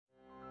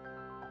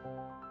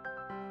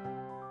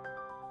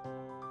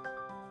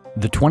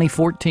The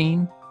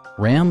 2014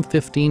 Ram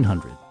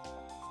 1500.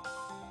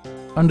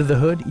 Under the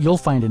hood, you'll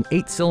find an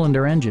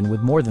 8-cylinder engine with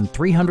more than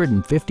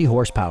 350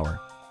 horsepower.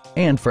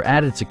 And for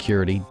added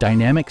security,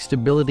 dynamic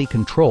stability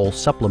control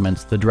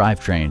supplements the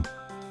drivetrain.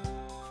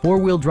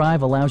 Four-wheel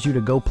drive allows you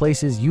to go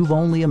places you've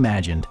only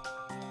imagined.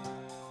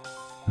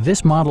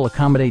 This model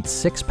accommodates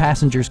 6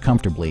 passengers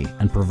comfortably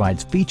and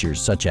provides features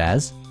such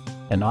as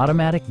an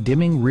automatic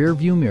dimming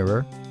rear-view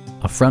mirror,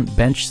 a front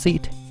bench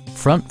seat,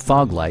 front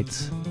fog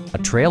lights, a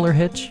trailer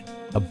hitch,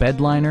 a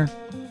bedliner,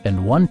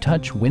 and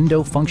one-touch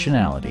window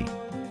functionality.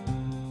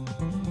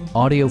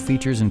 Audio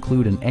features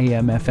include an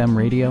AM/FM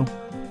radio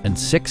and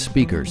 6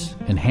 speakers,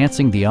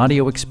 enhancing the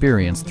audio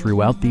experience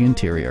throughout the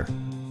interior.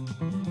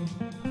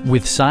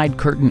 With side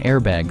curtain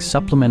airbags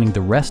supplementing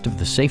the rest of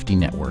the safety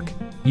network,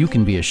 you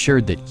can be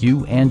assured that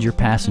you and your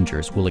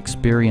passengers will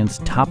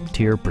experience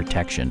top-tier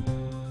protection.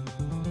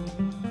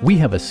 We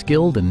have a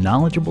skilled and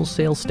knowledgeable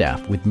sales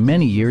staff with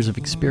many years of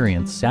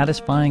experience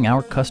satisfying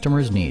our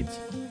customers' needs.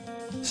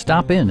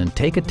 Stop in and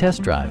take a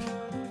test drive.